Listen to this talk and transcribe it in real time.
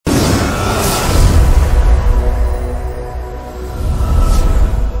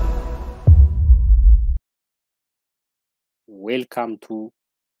Welcome to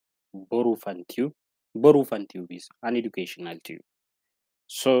Borufantube. Is an educational tube.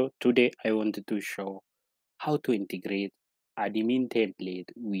 So today I wanted to show how to integrate admin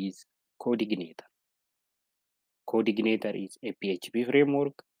template with Codeigniter. Codeigniter is a PHP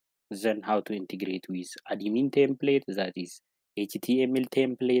framework. Then how to integrate with admin template, that is HTML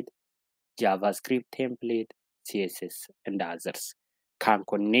template, JavaScript template, CSS, and others can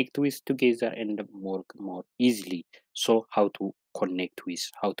connect with together and work more easily. So how to connect with,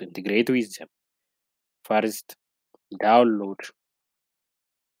 how to integrate with them. First, download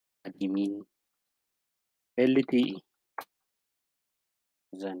AdminLTE.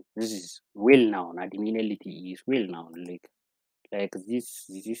 Then this is well known. AdminLTE is well known. Like this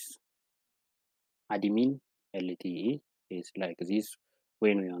AdminLTE is like this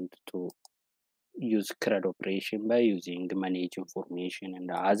when we want to use CRUD operation by using manage information and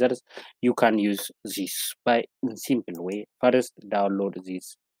others. You can use this by in simple way. First, download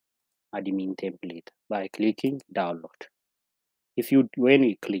this admin template by clicking download. When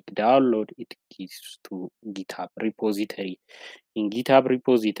you click download, it gives to GitHub repository. In GitHub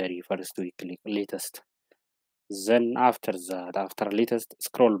repository, first we click latest. Then after that, after latest,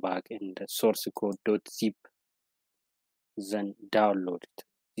 scroll back and source code.zip. Then download it.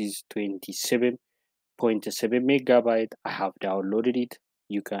 This is 27.7 megabyte. I have downloaded it.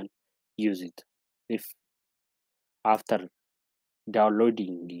 You can use it. If after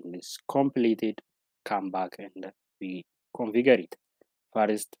downloading is completed, come back and we configure it.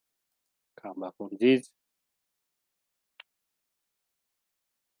 First, come back on this.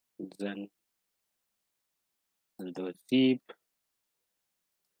 Then .zip.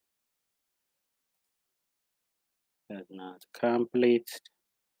 That's not complete.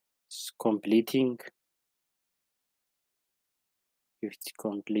 It's completing. If it's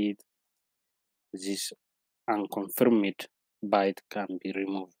complete, this unconfirmed byte can be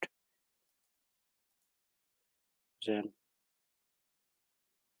removed. Then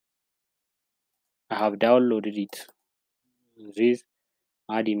I have downloaded it. This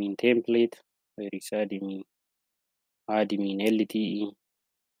admin template. Where is admin LTE?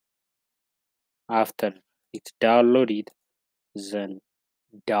 After it's downloaded, then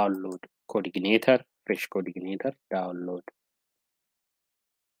download Codeigniter, fresh Codeigniter, download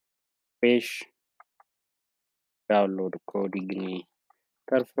fresh, download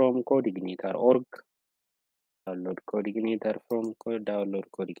Codeigniter from codeigniter.org, download Codeigniter from download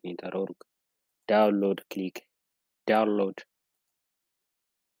codeigniter.org, download, click download,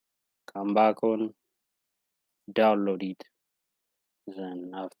 come back on, download it.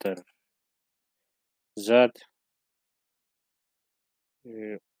 Then after that,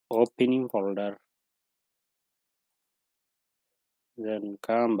 opening folder, then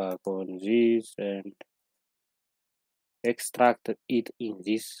come back on this and extract it in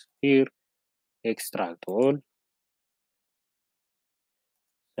this here, extract all,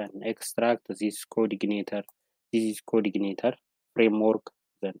 then extract this Codeigniter. This is Codeigniter framework,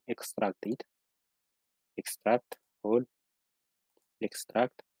 then extract it, extract all,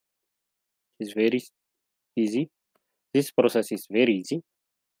 extract. It's very easy. This process is very easy.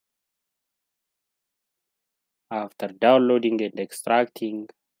 After downloading and extracting,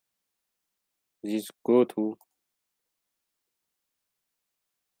 just go to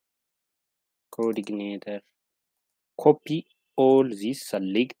Codeigniter, copy all this,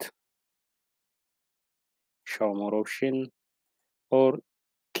 select show more option, or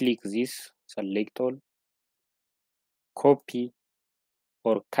click this, select all, copy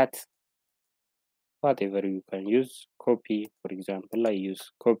or cut, whatever you can use. Copy, for example, I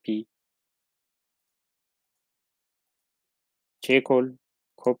use copy, check all,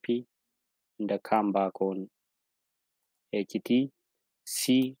 copy, and come back on HTC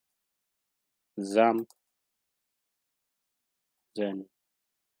XAMPP, then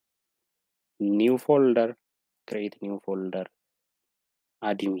new folder, create new folder,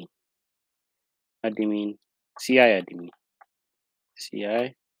 admin, CI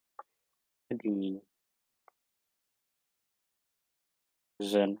admin,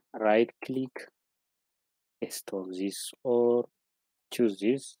 then right click, paste on this or choose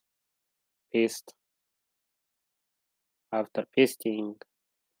this, paste. After pasting,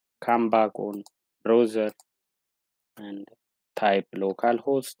 come back on browser and type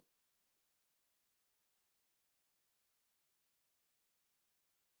localhost,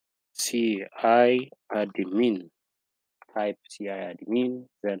 CI admin, type CI admin,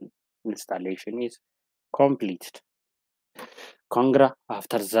 then installation is complete. Congra.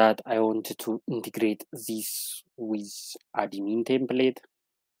 After that, I wanted to integrate this with admin template.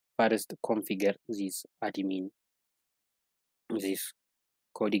 First, configure this admin these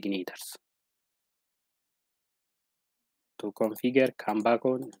codeigniters. To configure, come back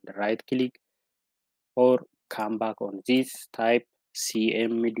on and right click, or come back on this, type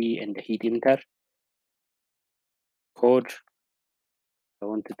cmd and hit enter. Code, I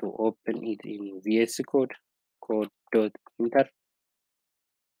wanted to open it in VS Code, code.enter.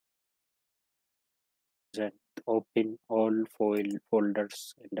 Then open all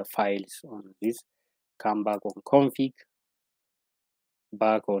folders and the files on this. Come back on config,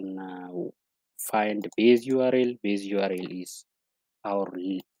 back on find base URL. Base URL is our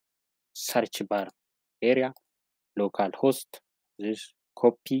search bar area, localhost. This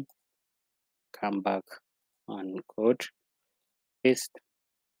copy, come back on code, paste,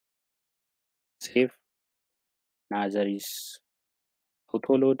 save. Another is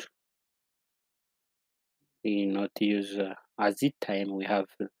autoload. We not use at this time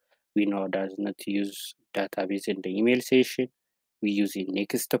we know does not use database in the email session. We use the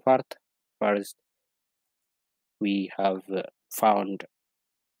next part. First, we have found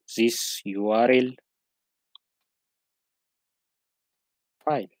this URL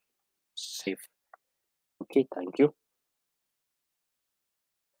file. Save. Okay, thank you.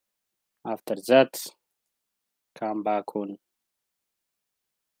 After that, come back on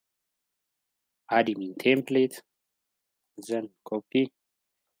admin template, then copy,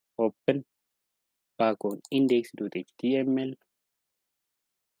 open, back on index.html.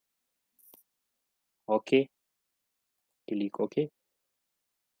 Okay, click OK.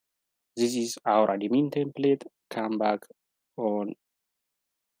 This is our admin template. Come back on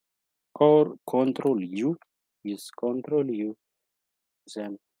or Control U, use Control U,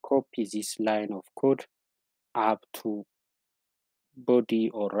 then copy this line of code up to body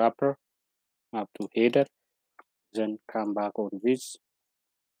or wrapper, up to header, then come back on this,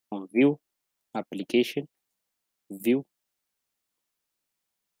 on view, application, view,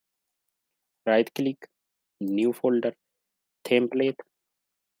 right click, new folder, template,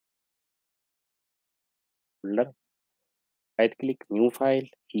 folder, right click, new file,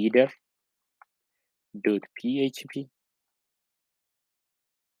 header.php,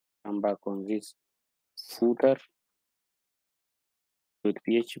 come back on this, footer.php,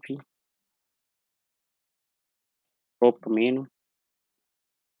 top menu.php,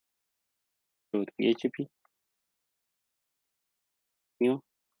 new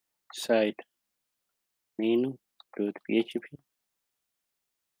side menu.php,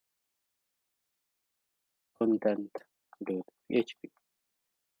 content.php.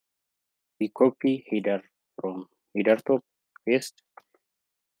 We copy header from header top, paste,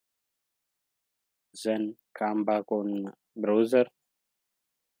 then come back on browser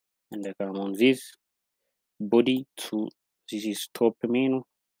and come on this body to this is top menu,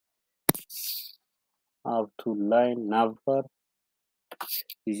 up to line navbar.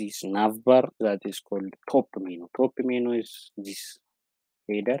 This is navbar that is called top menu. Top menu is this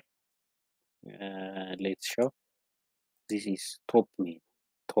header. Let's show. This is top menu.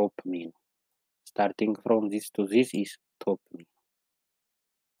 Top menu. Starting from this to this is top menu.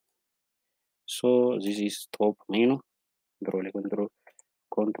 So this is top menu.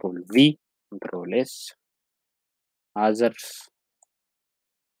 Control V, Control S. Others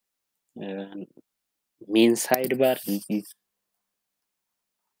main sidebar. This is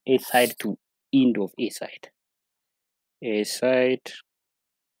A side to end of A side. A side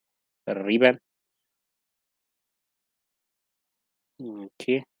ribbon.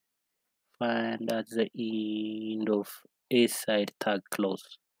 Okay. Find at the end of A side tag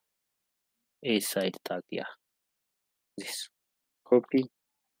close. A side tag, yeah. This. Copy.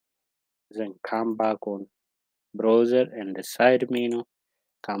 Then come back on browser and the side menu.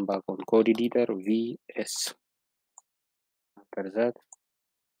 Come back on Codeigniter VS. After that,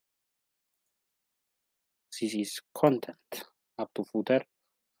 this is content up to footer.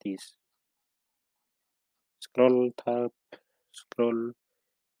 This scroll tab, scroll,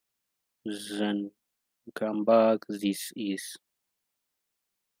 then come back. This is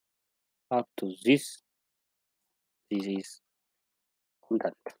up to this. This is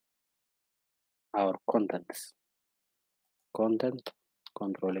content. Our contents. Content.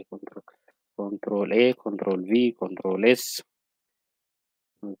 Control A, Control A, Control V, Control S.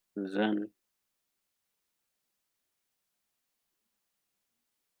 Then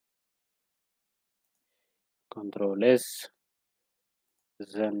Control S.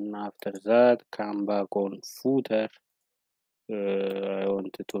 Then after that, come back on footer. I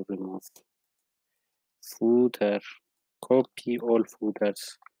wanted to remove footer, copy all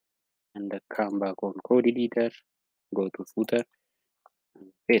footers, and come back on Codeigniter, go to footer,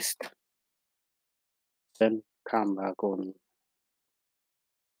 and paste. Then come back on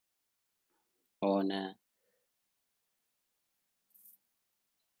on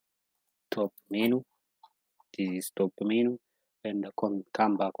top menu. This is top menu, and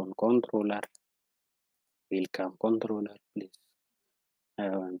come back on controller. Welcome controller, please. I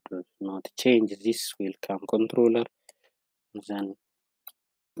want to not change this welcome controller. Then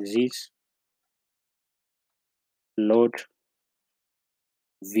this load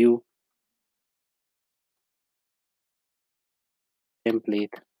view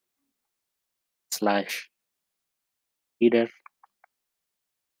template slash header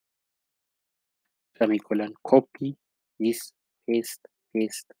semicolon, copy this, paste,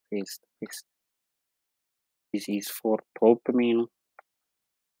 paste, paste, paste. This is for top menu.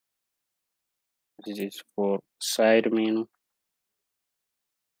 This is for side menu.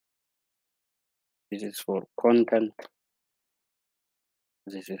 This is for content.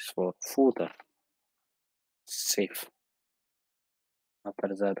 This is for footer. Save.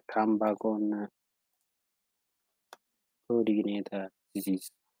 After that, come back on Codeigniter. This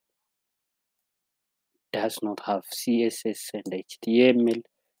is does not have CSS and HTML.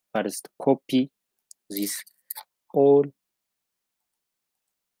 First, copy this all,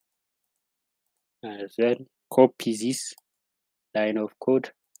 and then copy this line of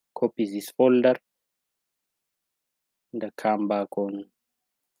code. Copy this folder. And come back on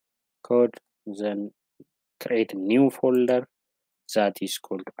code. Then create a new folder that is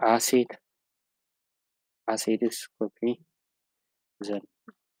called asset. Asset is copy. Then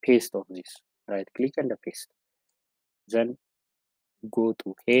paste of this. Right click and paste. Then go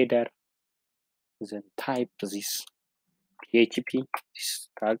to header. Then type this PHP, this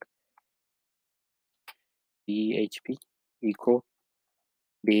tag PHP echo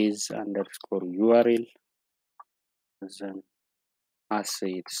base underscore URL. Then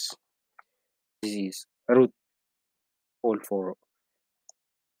assets. This is root all for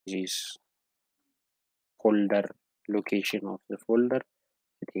this folder location of the folder.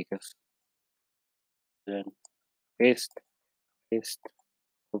 Take us. Then paste, paste,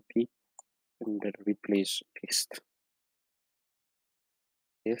 copy, and then replace paste.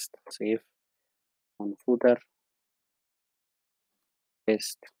 Paste, save on footer,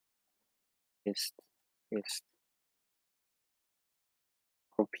 paste, paste, paste,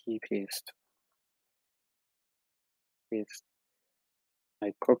 copy, paste, paste.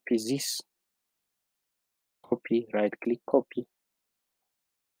 I copy this, copy, right click, copy,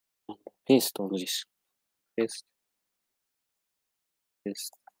 and paste on this. Paste,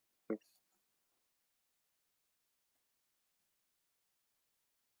 paste, paste.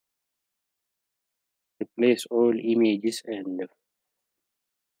 Replace all images and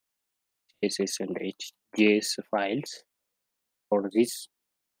CSS and HJS files for this.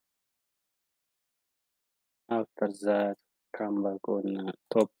 After that, come back on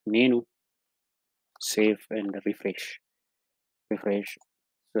top menu, save and refresh. Refresh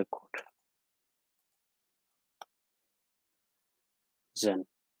the code. Then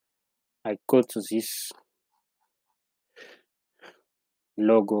I got this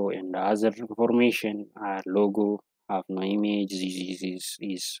logo and other information. Logo have no image. This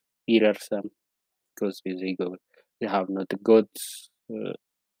is errorsome because they have not got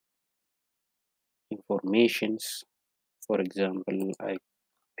informations. For example, I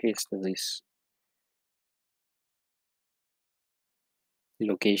paste this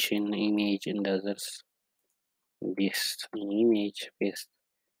location, image, and others. Paste image, paste.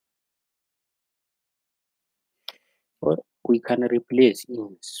 Or we can replace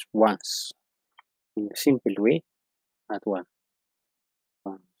in once in a simple way at once.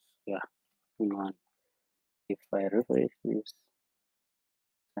 Yeah, in one. If I refresh this,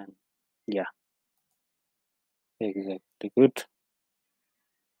 then yeah, exactly good.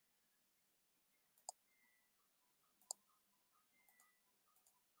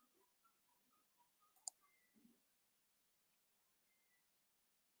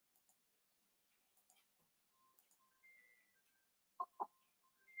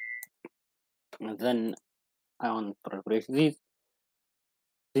 And then I want to refresh this.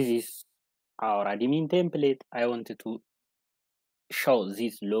 This is our admin template. I wanted to show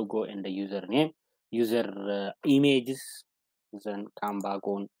this logo and the username, user images. Then come back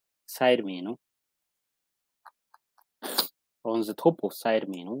on side menu. On the top of side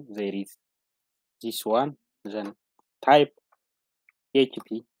menu, there is this one. Then type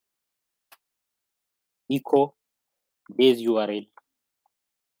PHP echo base URL.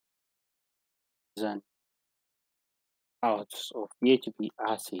 Then out of PHP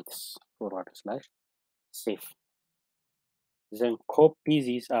assets / save. Then copy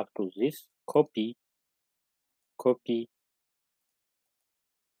this up to this. Copy,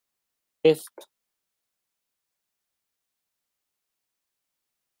 paste,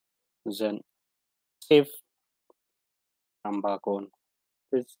 then save, come back on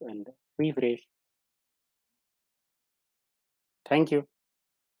this and refresh. Thank you.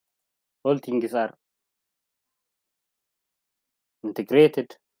 All things are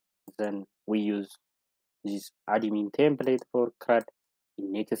integrated. Then we use this admin template for CRUD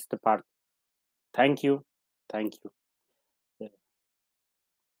in next part. Thank you. Thank you.